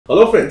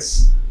Hello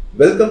friends,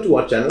 welcome to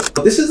our channel.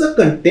 This is a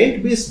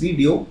content-based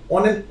video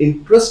on an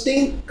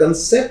interesting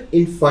concept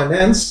in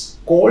finance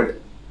called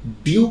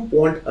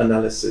Dupont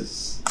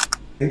Analysis.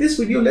 In this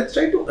video, let's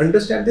try to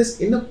understand this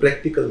in a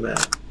practical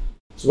manner.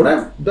 So what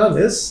I've done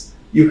is,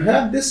 you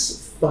have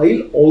this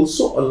file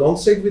also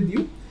alongside with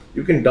you.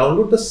 You can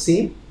download the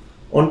same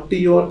onto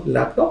your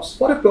laptops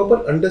for a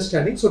proper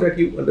understanding so that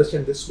you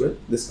understand this well,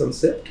 this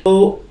concept.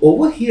 So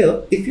over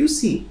here, if you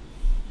see,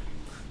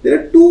 there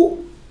are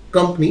two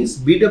companies,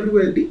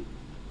 BWLD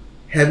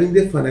having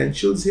their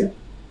financials here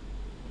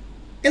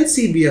and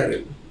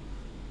CBRL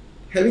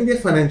having their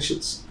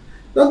financials.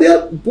 Now they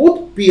are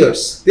both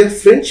peers, they are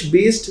French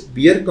based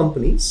beer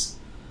companies,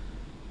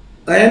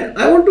 and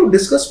I want to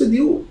discuss with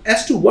you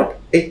as to what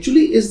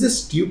actually is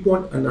this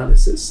Dupont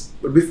analysis.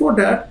 But before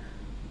that,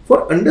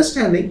 for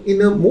understanding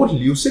in a more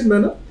lucid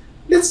manner,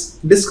 let's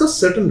discuss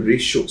certain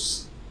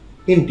ratios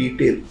in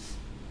detail.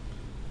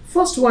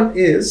 First one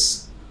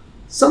is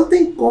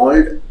something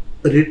called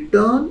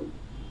return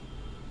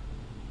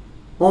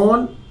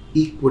on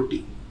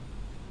equity.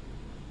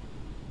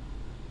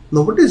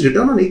 Now what is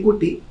return on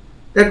equity?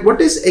 That what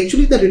is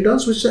actually the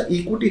returns which the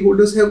equity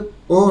holders have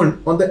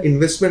earned on the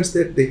investments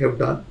that they have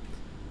done.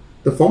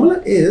 The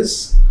formula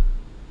is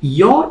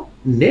your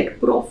net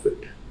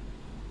profit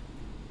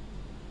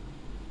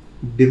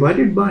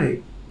divided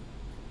by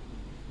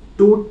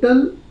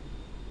total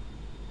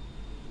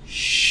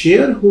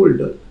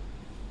shareholder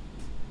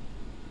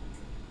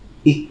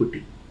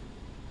equity.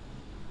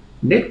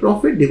 Net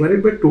profit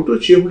divided by total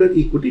shareholder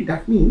equity,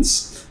 that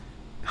means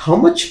how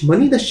much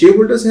money the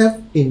shareholders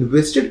have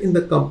invested in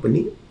the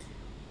company.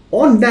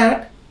 On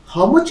that,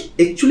 how much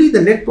actually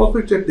the net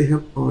profit that they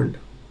have earned.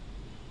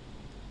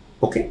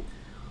 Okay.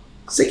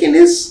 Second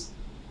is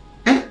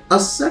an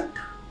asset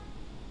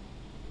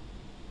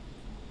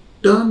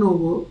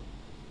turnover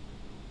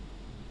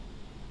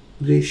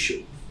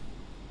ratio.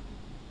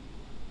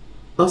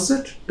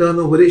 Asset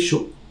turnover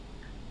ratio,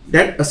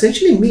 that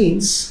essentially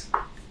means,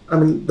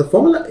 the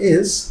formula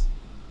is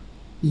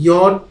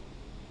your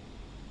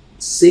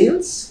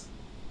sales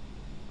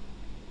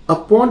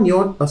upon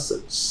your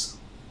assets.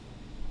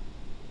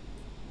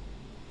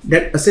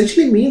 That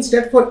essentially means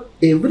that for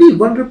every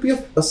 1 rupee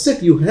of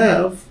asset you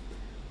have,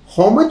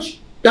 how much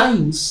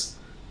times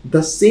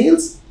the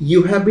sales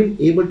you have been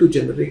able to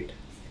generate.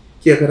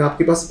 कि अगर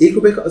आपके पास 1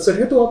 रुपए का asset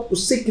है तो आप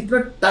उससे कितना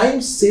टाइम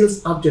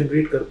सेल्स आप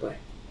जनरेट कर पाए.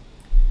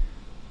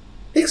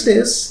 Next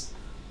is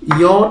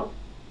your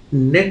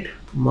net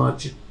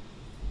margin.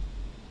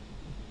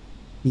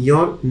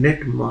 Your net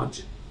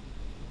margin.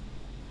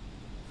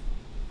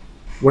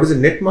 What is the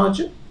net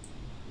margin?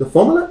 The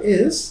formula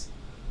is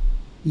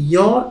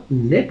your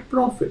net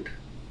profit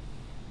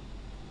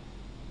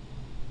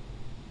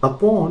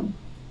upon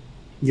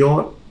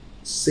your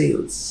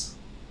sales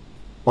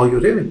or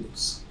your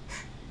revenues.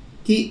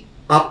 कि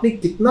आपने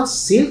कितना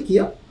सेल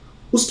किया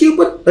उसके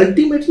ऊपर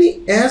अल्टीमेटली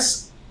एज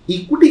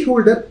इक्विटी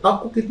होल्डर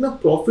आपको कितना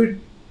profit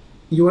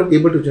you are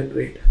able to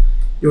generate.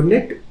 Your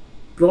net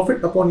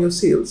profit upon your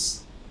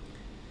sales.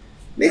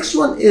 Next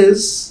one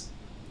is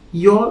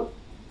your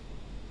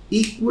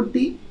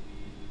equity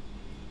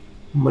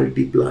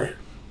multiplier.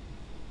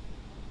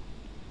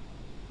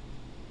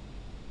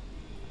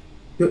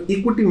 Your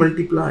equity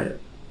multiplier.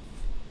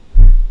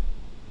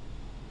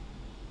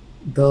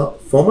 The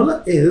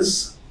formula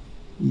is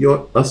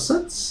your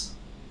assets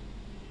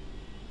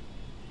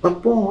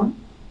upon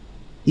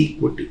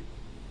equity.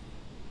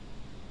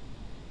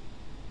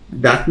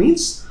 That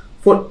means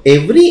for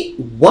every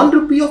 1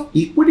 rupee of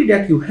equity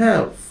that you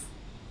have,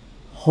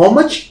 how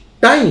much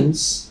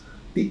times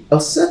the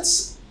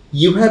assets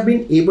you have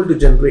been able to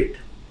generate.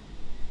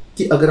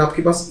 कि अगर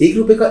आपके पास 1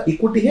 रुपए का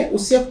equity है,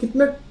 उससे आप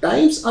कितना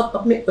times आप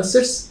अपने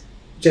assets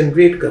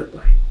generate कर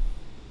पाए.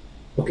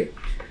 Okay.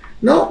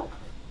 Now,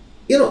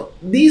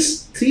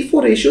 these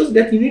 3-4 ratios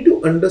that you need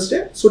to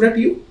understand so that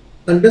you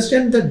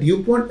understand the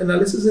Dupont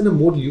analysis in a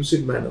more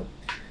lucid manner.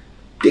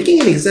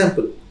 Taking an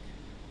example,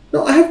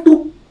 now I have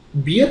two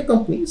beer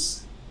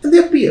companies and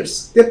they're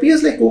peers. They're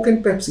peers like Coke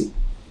and Pepsi,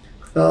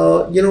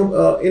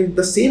 in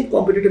the same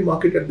competitive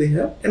market that they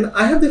have, and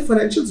I have their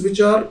financials which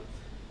are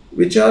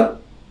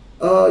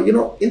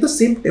in the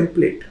same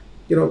template.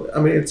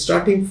 It's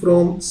starting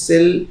from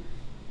cell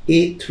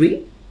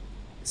A3.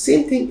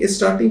 Same thing is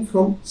starting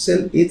from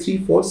cell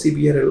A3 for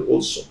CBRL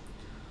also.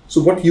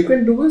 So what you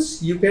can do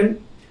is you can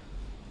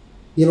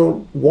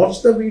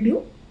watch the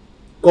video,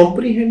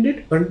 comprehend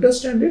it,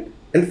 understand it,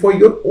 and for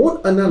your own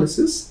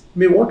analysis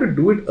may want to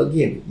do it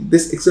again.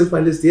 This Excel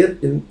file is there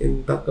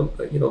in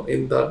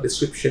the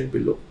description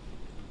below.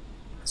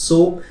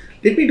 So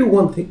let me do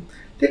one thing.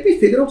 Let me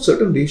figure out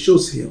certain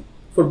ratios here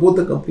for both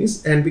the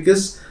companies, and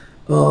because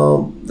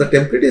the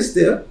template is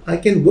there, I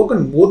can work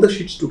on both the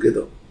sheets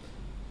together.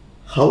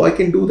 How I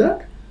can do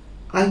that?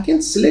 I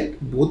can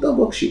select both the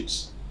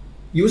worksheets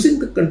using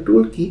the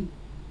control key.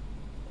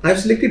 I've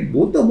selected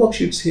both the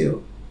worksheets here.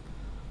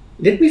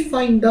 Let me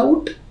find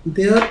out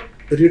their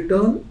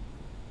return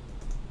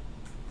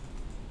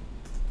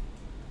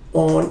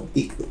on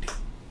equity.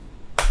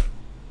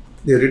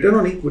 The return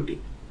on equity.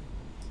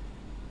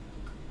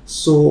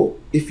 So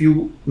if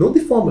you know the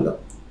formula,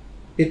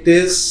 it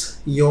is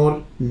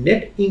your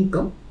net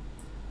income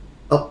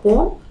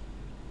upon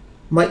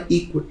my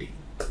equity.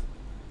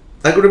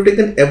 I could have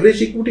taken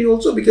average equity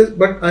also,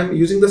 but I'm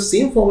using the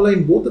same formula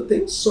in both the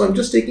things. So I'm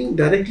just taking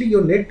directly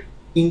your net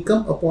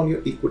income upon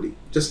your equity,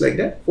 just like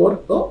that, for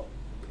a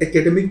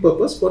academic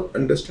purpose, for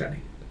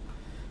understanding it.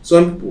 So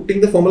I'm putting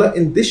the formula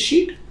in this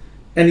sheet,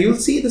 and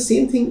you'll see the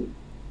same thing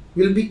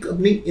will be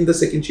coming in the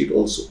second sheet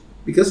also,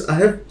 because I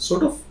have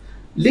sort of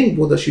linked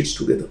both the sheets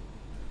together.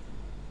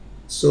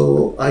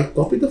 So I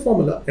copy the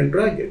formula and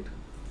drag it.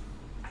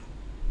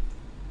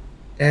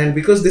 And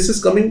because this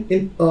is coming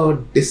in a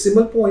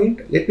decimal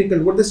point, let me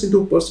convert this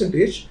into a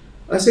percentage.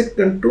 I said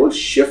Control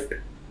Shift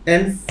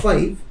and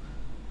 5.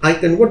 I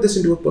convert this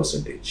into a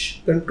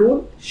percentage.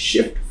 Control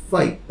Shift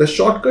 5, the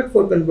shortcut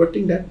for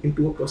converting that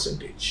into a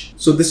percentage.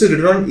 So this is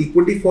return on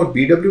equity for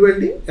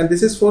BWLD, and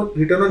this is for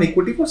return on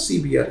equity for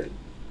CBRL.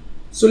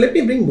 So let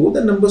me bring both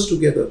the numbers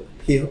together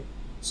here.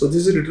 So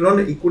this is return on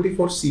equity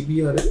for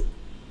CBRL,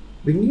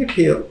 bringing it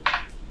here.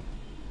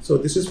 So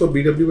this is for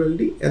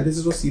BWLD and this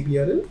is for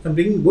CBRL. I'm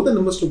bringing both the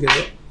numbers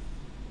together.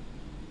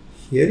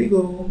 Here you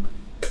go.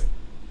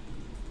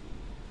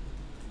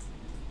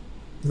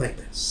 Like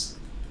this.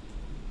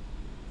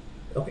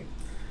 Okay.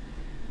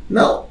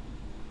 Now,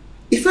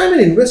 if I'm an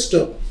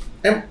investor,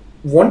 I'm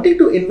wanting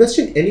to invest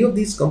in any of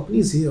these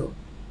companies here.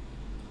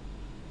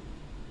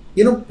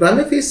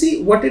 Prima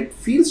facie, what it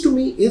feels to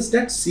me is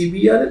that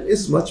CBRL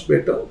is much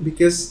better,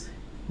 because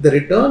the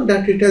return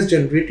that it has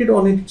generated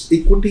on its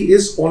equity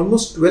is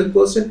almost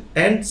 12%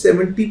 and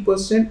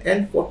 70%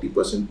 and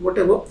 40%,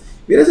 whatever.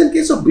 Whereas in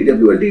case of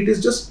BWLD, it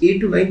is just 8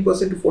 to 9%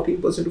 to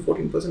 14% to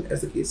 14%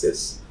 as the case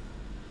is.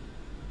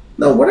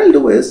 Now what I'll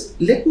do is,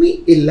 let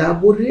me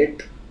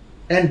elaborate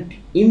and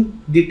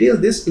in detail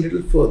this a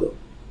little further.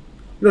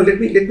 Let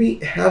me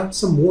have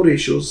some more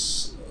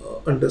ratios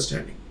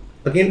understanding.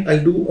 Again,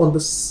 I'll do on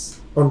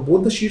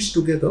both the sheets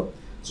together.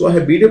 So I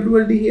have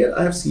BWLD here,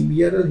 I have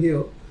CBRL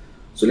here.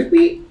 So let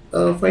me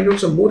find out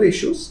some more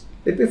ratios.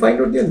 Let me find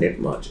out their net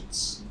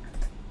margins.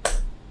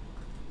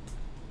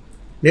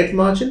 Net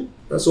margin.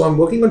 So I'm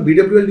working on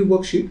BWLD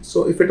worksheet.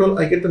 So if at all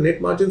I get the net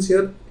margins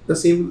here, the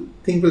same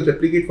thing will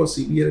replicate for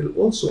CBRL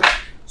also.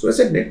 So I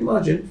said net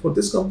margin for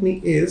this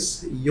company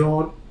is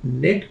your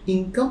net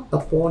income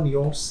upon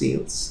your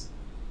sales.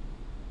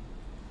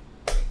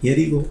 Here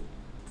you go.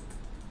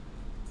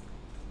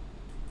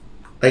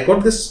 I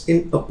got this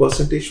in a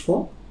percentage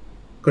form.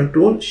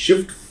 Control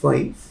Shift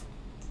 5.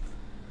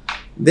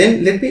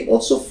 Then let me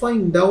also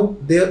find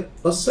out their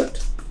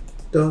asset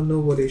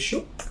turnover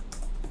ratio.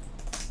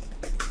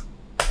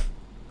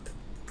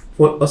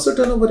 For asset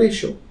turnover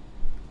ratio,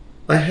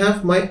 I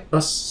have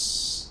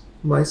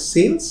my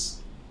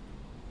sales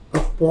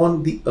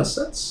upon the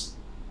assets.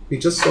 We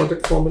just saw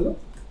that formula.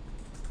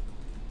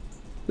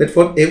 That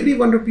for every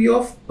 1 rupee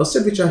of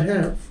asset which I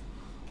have,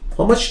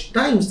 how much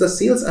times the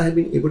sales I have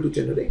been able to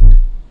generate.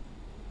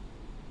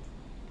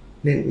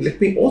 Then let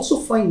me also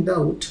find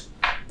out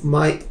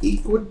my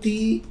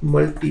equity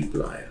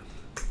multiplier.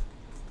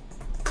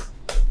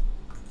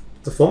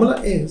 The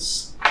formula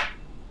is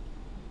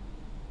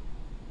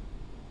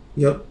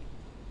your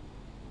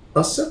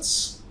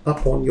assets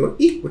upon your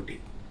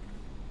equity.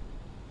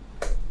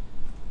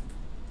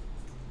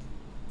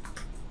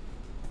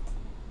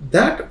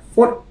 That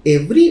for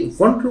every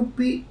 1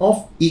 rupee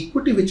of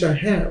equity which I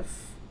have,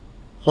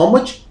 how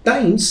much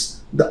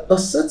times the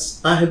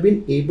assets I have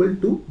been able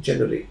to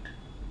generate.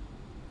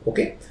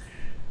 Okay.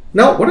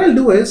 Now what I'll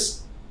do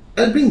is,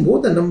 I'll bring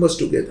both the numbers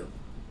together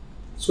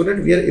so that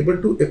we are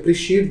able to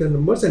appreciate the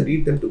numbers and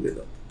read them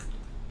together.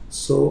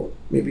 So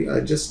maybe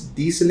I'll just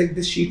deselect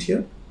this sheet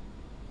here,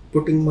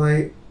 putting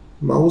my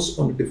mouse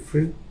on a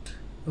different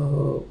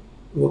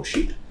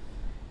worksheet,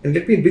 and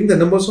let me bring the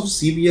numbers of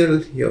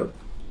CBRL here.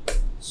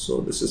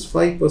 So this is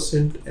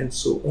 5% and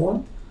so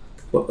on.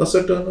 For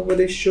asset turnover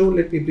ratio,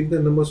 let me bring the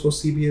numbers for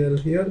CBRL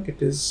here.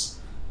 It is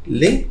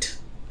linked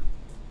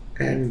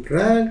and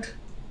dragged.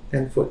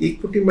 And for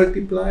equity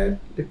multiplier,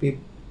 let me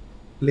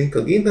link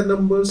again the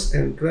numbers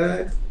and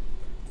drag.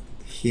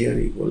 Here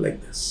you go, like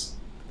this.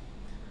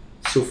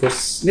 So for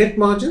net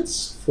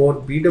margins for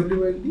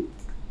BWLD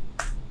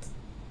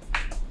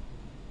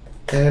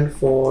and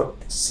for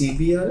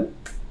CBRL,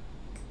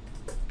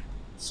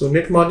 so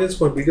net margins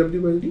for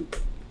BWLD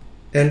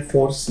and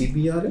for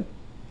CBRL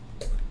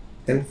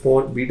and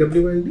for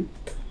BWLD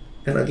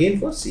and again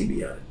for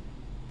CBRL.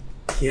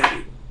 Here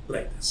you go,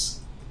 like this.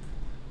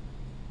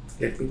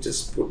 Let me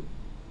just put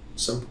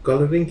some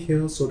coloring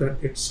here so that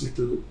it's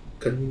little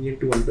convenient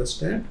to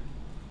understand.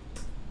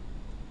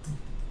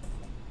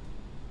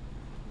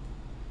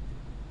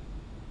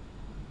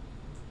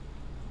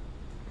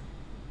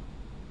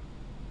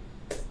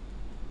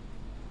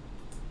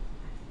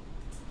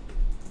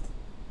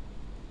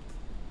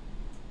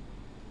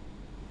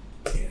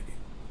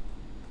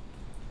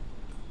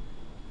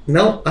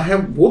 Now I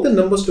have both the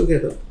numbers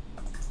together.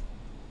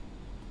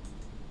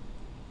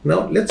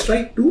 Now let's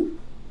try to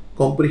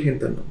comprehend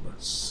the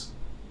numbers.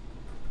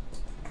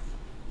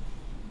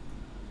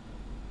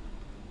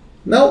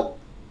 Now,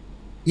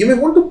 you may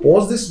want to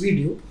pause this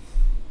video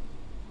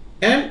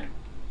and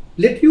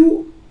let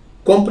you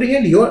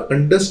comprehend your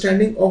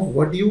understanding of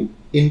what you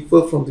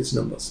infer from these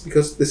numbers,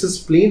 because this is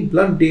plain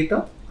blunt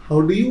data.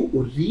 How do you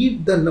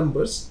read the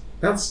numbers?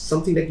 That's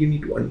something that you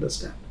need to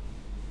understand.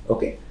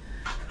 Okay,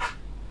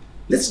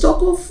 let's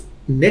talk of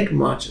net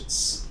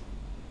margins.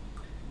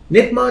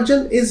 Net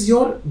margin is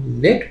your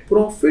net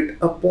profit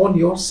upon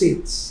your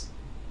sales.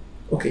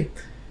 Okay,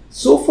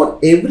 so for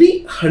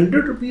every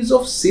 100 rupees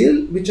of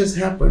sale which has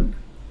happened,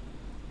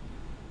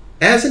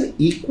 as an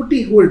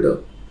equity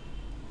holder,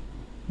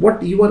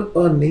 what you are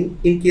earning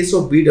in case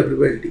of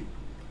BWLD,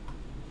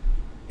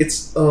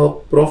 it's a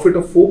profit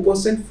of 4%,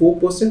 4%, 6%,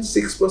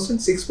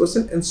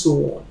 6%, and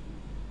so on.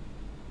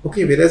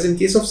 Okay, whereas in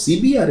case of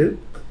CBRL,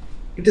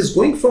 it is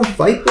going from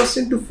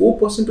 5% to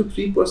 4% to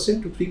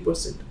 3% to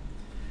 3%.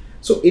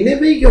 So in a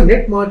way, your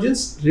net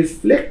margins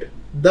reflect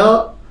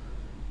the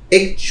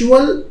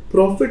actual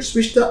profits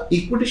which the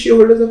equity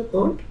shareholders have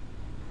earned,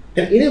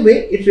 and in a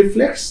way, it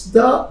reflects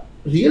the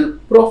real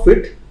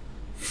profit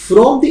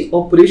from the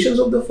operations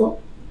of the firm.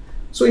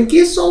 So in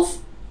case of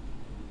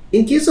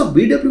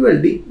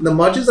BWLD, the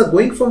margins are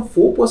going from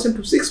 4%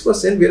 to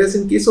 6%, whereas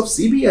in case of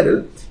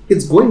CBRL,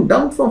 it's going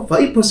down from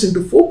 5%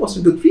 to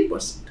 4% to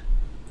 3%.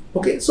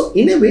 Okay, so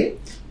in a way,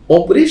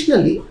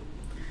 operationally,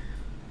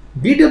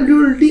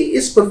 BWLD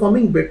is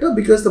performing better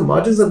because the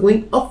margins are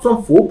going up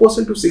from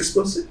 4% to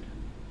 6%.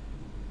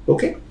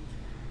 Okay.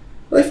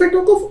 Now, if I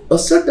talk of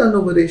asset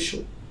turnover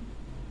ratio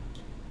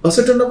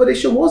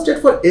was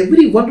that for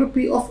every 1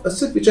 rupee of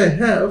asset which I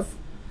have,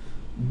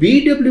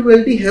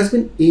 BWLD has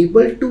been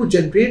able to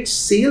generate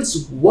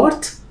sales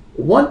worth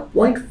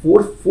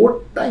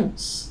 1.44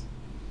 times.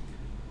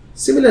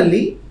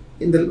 Similarly,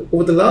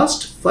 over the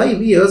last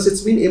 5 years,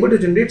 it's been able to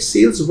generate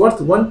sales worth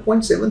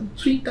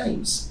 1.73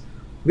 times.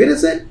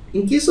 Whereas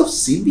in case of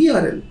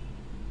CBRL,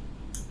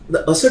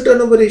 the asset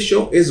turnover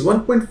ratio is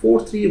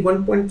 1.43,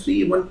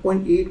 1.3,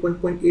 1.8,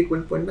 1.8,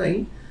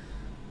 1.9,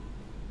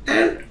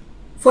 and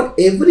for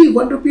every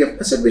 1 rupee of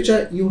asset which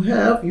you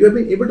have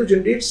been able to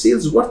generate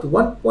sales worth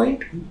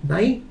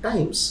 1.9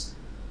 times.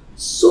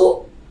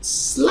 So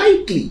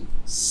slightly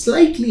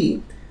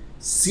CBRL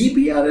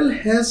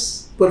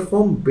has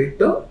performed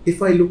better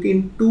if I look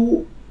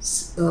into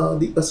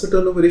the asset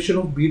turnover ratio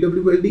of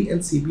BWLD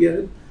and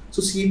CBRL.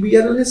 So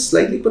CBRL has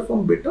slightly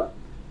performed better.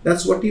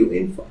 That's what you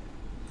aim for.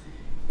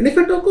 And if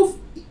I talk of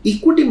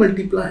equity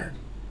multiplier,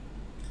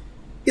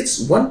 it's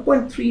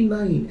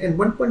 1.39 and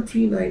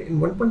 1.39 and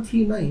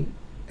 1.39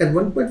 and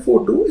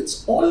 1.42.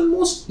 It's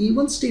almost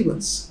even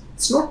Stevens.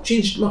 It's not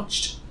changed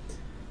much.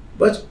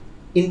 But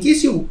in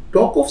case you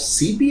talk of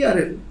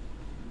CBRL,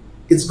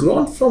 it's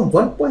grown from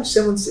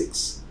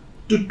 1.76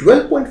 to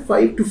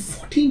 12.5 to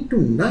 14 to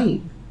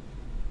 9.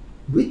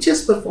 Which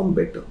has performed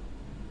better?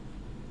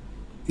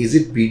 Is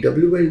it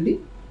BWLD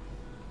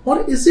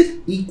or is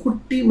it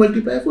equity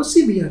multiplier for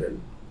CBRL?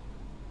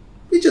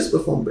 Which has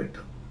performed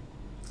better?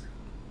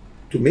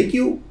 To make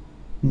you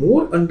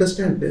more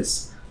understand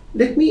this,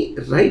 let me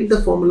write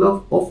the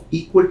formula of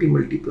equity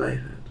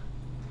multiplier.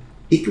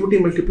 Equity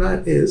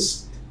multiplier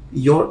is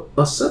your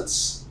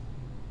assets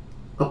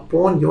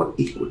upon your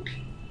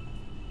equity.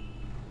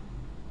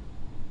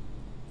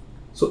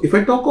 So if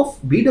I talk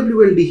of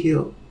BWLD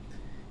here,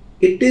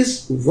 it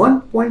is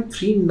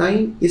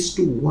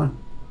 1.39:1.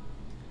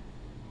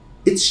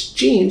 It's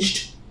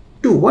changed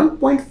to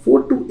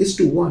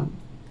 1.42:1.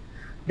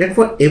 That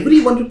for every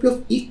 1 rupee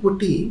of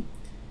equity,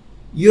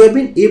 you have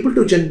been able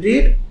to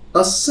generate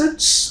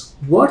assets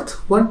worth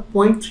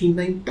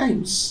 1.39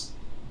 times,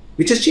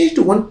 which has changed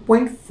to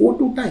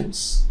 1.42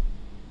 times.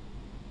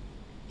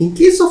 In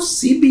case of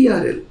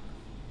CBRL,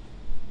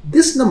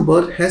 this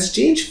number has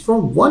changed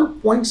from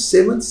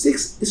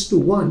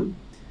 1.76:1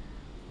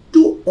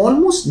 to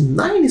almost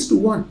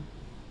 9:1.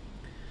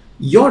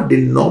 Your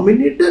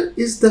denominator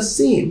is the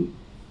same.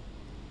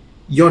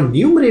 Your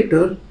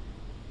numerator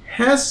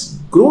has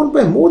grown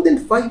by more than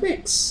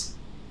 5x.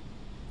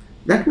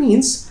 That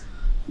means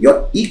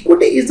your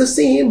equity is the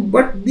same,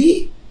 but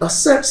the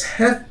assets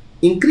have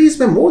increased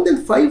by more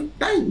than 5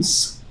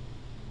 times.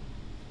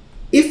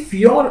 If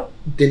your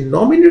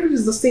denominator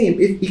is the same,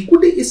 if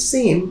equity is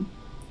same,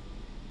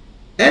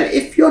 and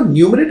if your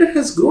numerator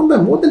has grown by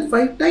more than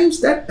 5 times,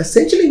 that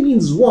essentially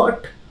means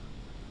what?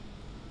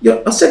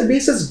 Your asset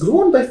base has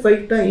grown by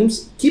 5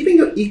 times, keeping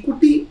your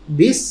equity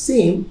base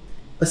same,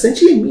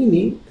 essentially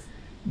meaning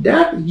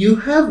that you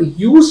have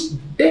used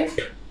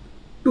debt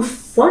to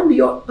fund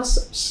your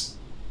assets.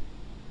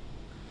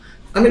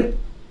 I mean,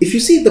 if you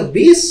see the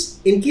base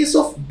in case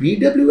of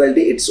BWLD,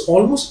 it's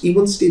almost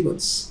even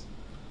Stevens.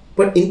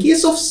 But in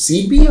case of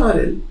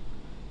CBRL,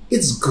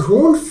 it's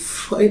grown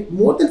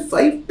more than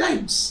 5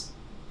 times.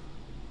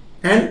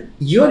 And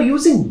you are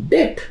using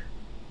debt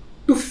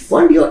to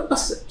fund your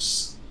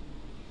assets.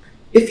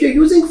 If you're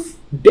using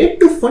debt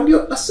to fund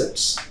your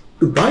assets,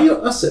 to buy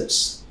your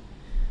assets,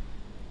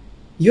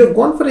 you have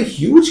gone for a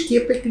huge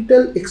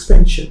capital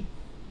expansion.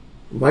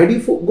 Why do you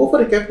go for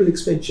a capital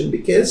expansion?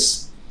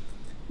 Because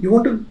you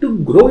want to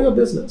grow your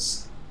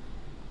business.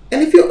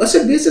 And if your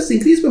asset base has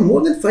increased by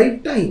more than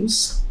 5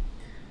 times,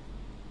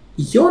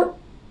 your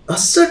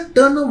asset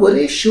turnover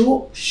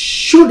ratio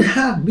should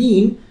have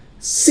been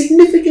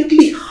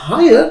significantly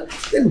higher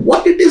than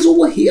what it is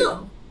over here.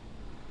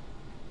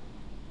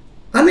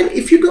 I mean,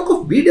 if you talk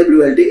of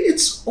BWLD,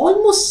 it's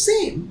almost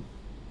same.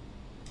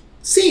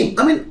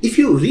 I mean, if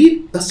you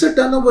read asset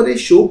turnover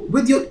ratio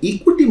with your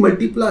equity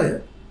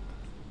multiplier,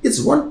 it's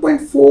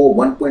 1.4,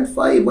 1.5,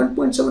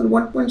 1.7,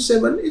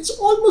 1.7. It's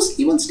almost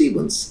even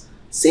Stevens.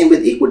 Same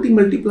with equity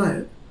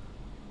multiplier.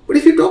 But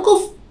if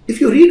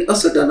you read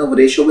asset turnover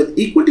ratio with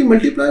equity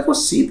multiplier for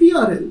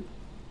CBRL,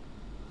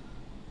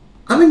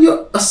 I mean,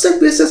 your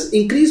asset base has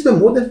increased by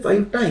more than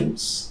 5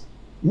 times.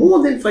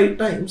 More than 5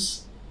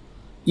 times.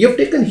 You have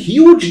taken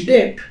huge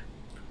debt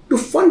to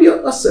fund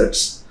your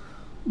assets,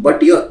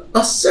 but your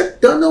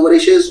asset turnover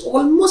ratio is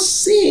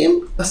almost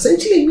same,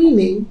 essentially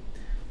meaning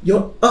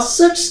your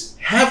assets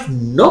have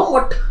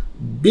not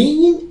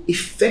been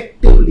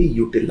effectively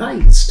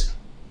utilized.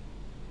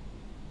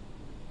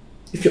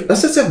 If your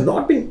assets have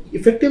not been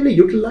effectively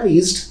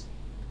utilized,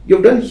 you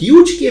have done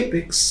huge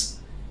capex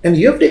and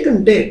you have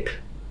taken debt,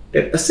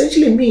 that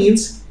essentially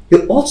means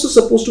you're also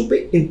supposed to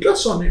pay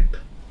interest on it.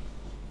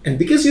 And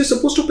because you're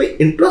supposed to pay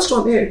interest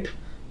on it,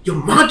 your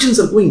margins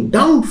are going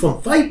down from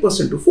 5%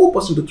 to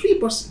 4% to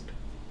 3%,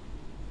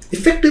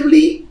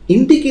 effectively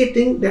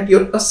indicating that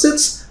your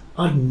assets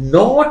are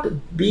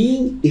not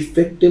being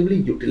effectively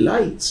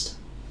utilized.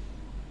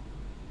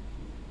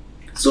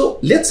 So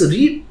let's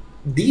read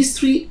these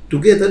three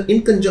together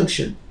in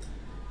conjunction.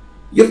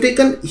 You've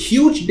taken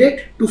huge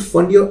debt to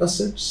fund your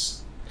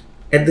assets.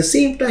 At the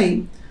same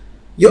time,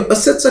 your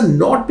assets are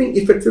not being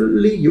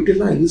effectively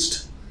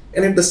utilized.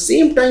 And at the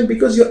same time,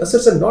 because your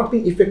assets are not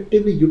being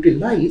effectively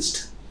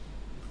utilized,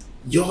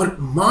 your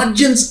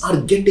margins are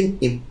getting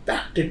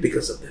impacted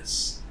because of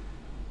this.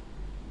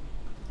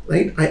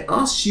 Right? I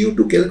asked you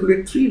to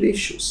calculate 3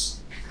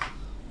 ratios.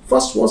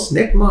 First was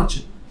net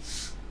margin.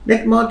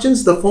 Net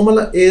margins, the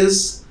formula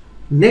is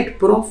net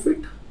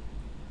profit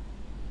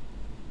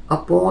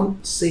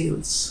upon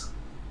sales.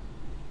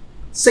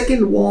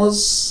 Second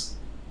was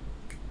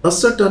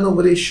asset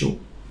turnover ratio.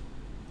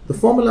 The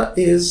formula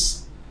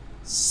is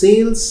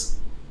sales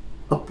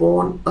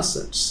upon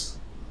assets.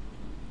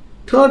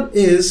 Third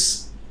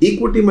is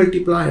equity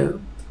multiplier.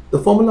 The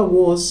formula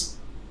was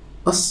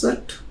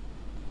asset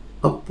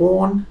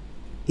upon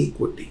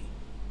equity.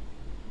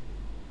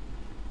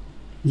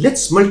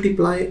 Let's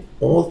multiply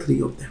all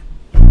 3 of them.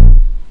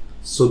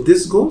 So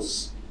this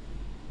goes,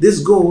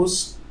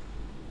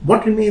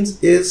 what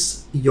remains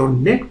is your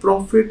net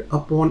profit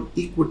upon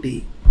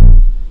equity,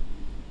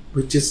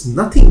 which is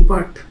nothing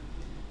but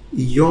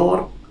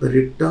your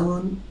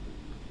return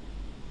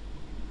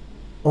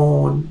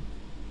on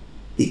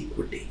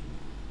equity.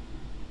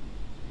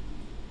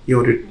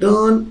 Your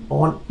return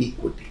on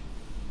equity.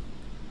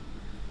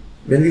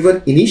 When we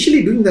were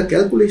initially doing the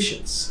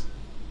calculations,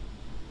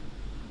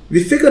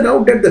 we figured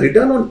out that the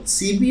return on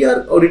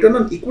CBR or return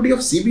on equity of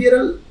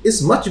CBRL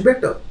is much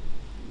better.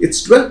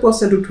 It's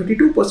 12% to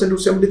 32% to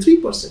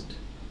 73%.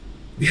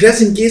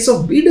 Whereas in case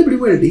of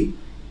BWLD,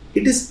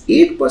 it is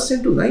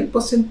 8% to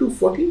 9% to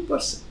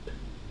 14%.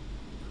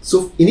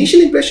 So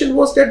initial impression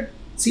was that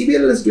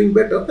CBRL is doing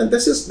better, and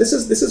this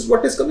is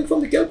what is coming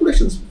from the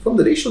calculations, from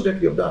the ratios that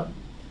we have done.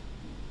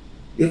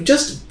 We have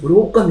just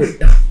broken it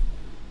down.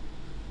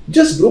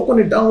 Just broken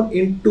it down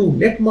into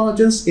net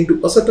margins, into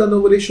asset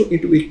turnover ratio,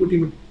 into equity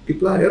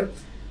multiplier.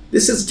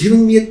 This is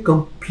giving me a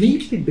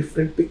completely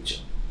different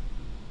picture.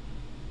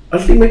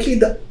 Ultimately,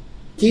 the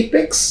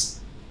capex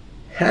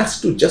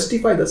has to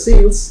justify the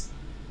sales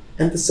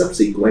and the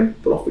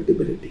subsequent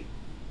profitability.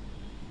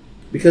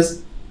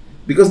 Because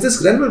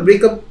this granular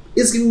breakup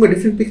is giving me a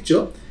different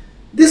picture.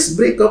 This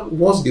breakup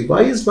was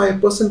devised by a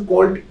person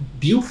called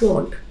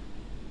Dupont.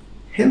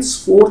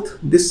 Henceforth,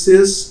 this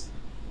is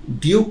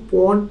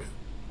Dupont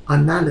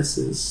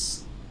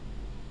Analysis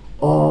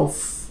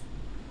of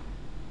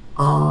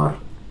ROE.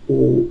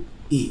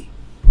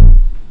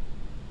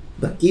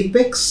 The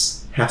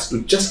capex has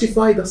to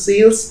justify the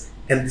sales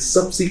and the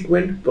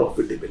subsequent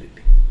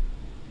profitability.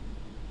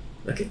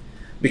 Okay,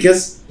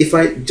 because if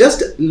I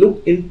just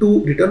look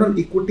into return on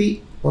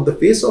equity on the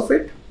face of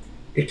it,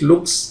 it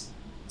looks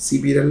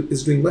CBRL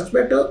is doing much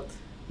better.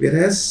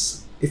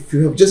 Whereas if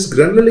you have just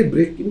granularly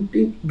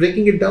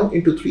breaking it down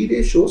into 3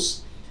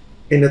 ratios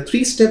in a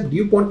 3-step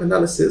Dupont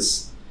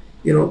analysis,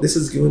 this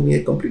is giving me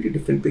a completely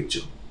different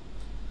picture.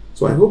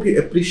 So I hope you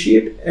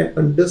appreciate and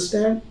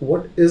understand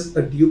what is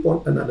a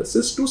Dupont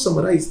analysis. To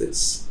summarize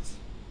this,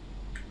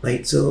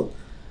 right? So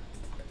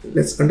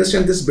let's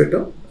understand this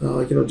better.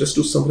 Just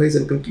to summarize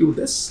and conclude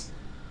this,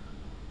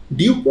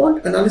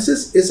 Dupont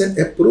analysis is an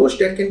approach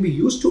that can be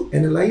used to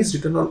analyze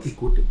return on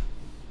equity,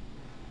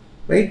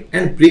 right?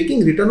 And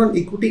breaking return on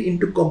equity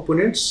into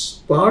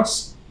components,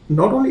 parts,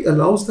 not only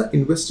allows the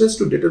investors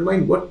to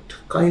determine what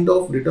kind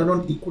of return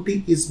on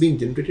equity is being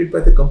generated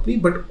by the company,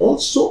 but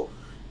also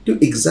to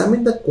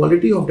examine the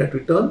quality of that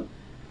return,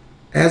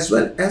 as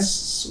well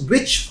as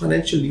which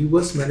financial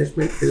levers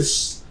management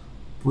is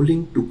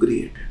pulling to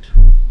create it.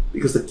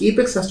 because the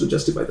capex has to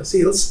justify the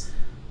sales.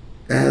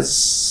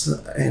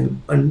 As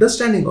an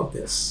understanding of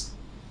this,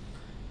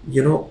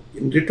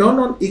 in return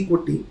on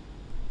equity,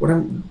 what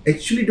I'm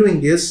actually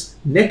doing is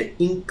net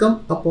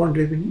income upon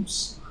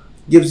revenues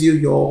gives you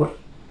your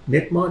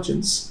net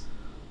margins,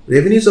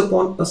 revenues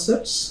upon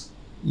assets,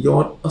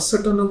 your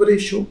asset turnover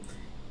ratio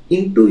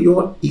into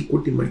your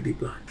equity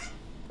multiplier.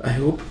 I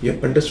hope you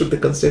have understood the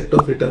concept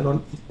of return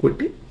on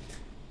equity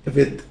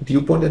with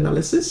DuPont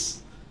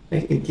analysis.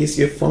 And in case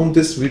you have found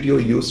this video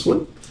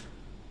useful,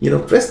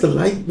 press the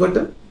like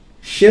button,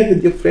 share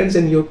with your friends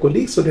and your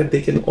colleagues so that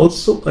they can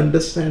also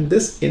understand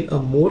this in a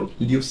more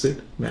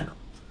lucid manner.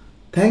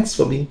 Thanks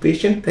for being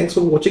patient. Thanks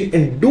for watching,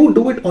 and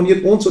do it on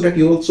your own so that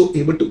you're also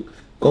able to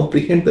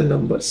comprehend the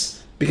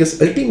numbers.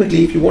 Because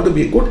ultimately, if you want to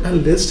be a good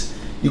analyst,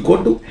 you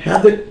got to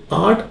have the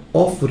art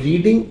of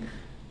reading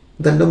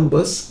the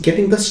numbers,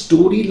 getting the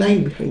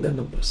storyline behind the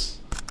numbers.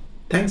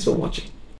 Thanks for watching.